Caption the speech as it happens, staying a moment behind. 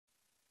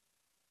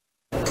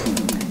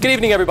Good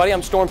evening, everybody.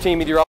 I'm Storm Team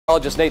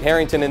Meteorologist Nate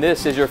Harrington, and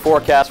this is your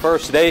forecast.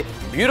 First today,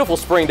 beautiful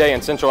spring day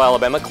in central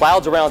Alabama.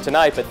 Clouds around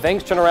tonight, but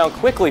things turn around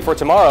quickly for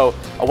tomorrow.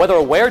 A weather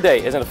aware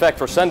day is in effect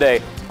for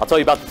Sunday. I'll tell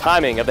you about the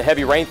timing of the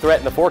heavy rain threat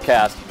in the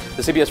forecast.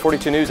 The CBS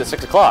 42 News at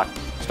 6 o'clock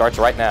starts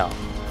right now.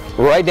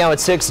 Right now at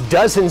 6,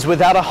 dozens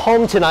without a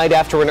home tonight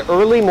after an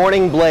early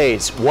morning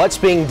blaze. What's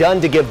being done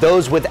to give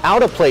those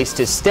without a place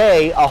to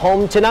stay a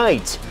home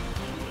tonight?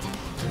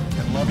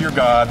 And love your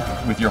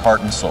God with your heart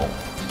and soul.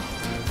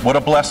 What a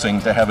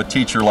blessing to have a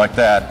teacher like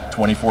that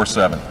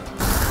 24/7.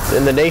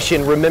 In the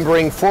nation,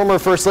 remembering former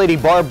First Lady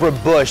Barbara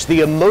Bush,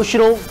 the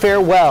emotional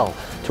farewell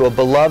to a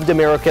beloved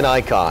American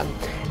icon.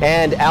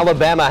 And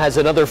Alabama has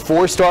another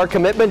 4-star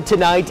commitment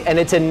tonight, and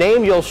it's a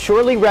name you'll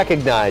surely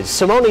recognize.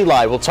 Simone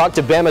Eli will talk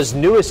to Bama's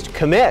newest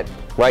commit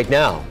right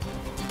now.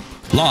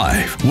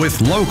 Live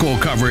with local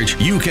coverage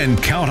you can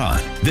count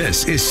on.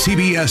 This is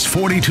CBS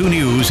 42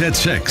 News at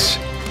 6.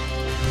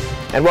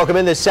 And welcome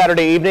in this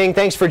Saturday evening.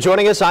 Thanks for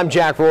joining us. I'm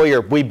Jack Royer.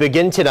 We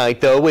begin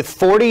tonight, though, with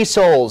 40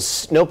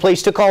 souls. No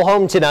place to call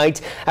home tonight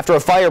after a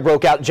fire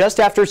broke out just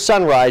after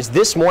sunrise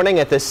this morning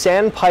at the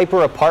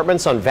Sandpiper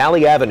Apartments on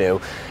Valley Avenue.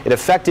 It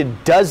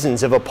affected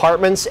dozens of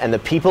apartments and the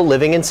people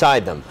living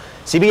inside them.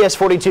 CBS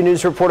 42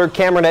 News reporter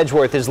Cameron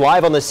Edgeworth is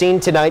live on the scene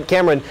tonight.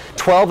 Cameron,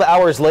 12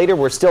 hours later,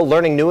 we're still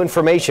learning new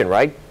information,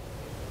 right?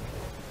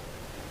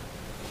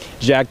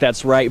 Jack,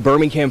 that's right.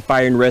 Birmingham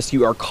Fire and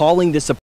Rescue are calling this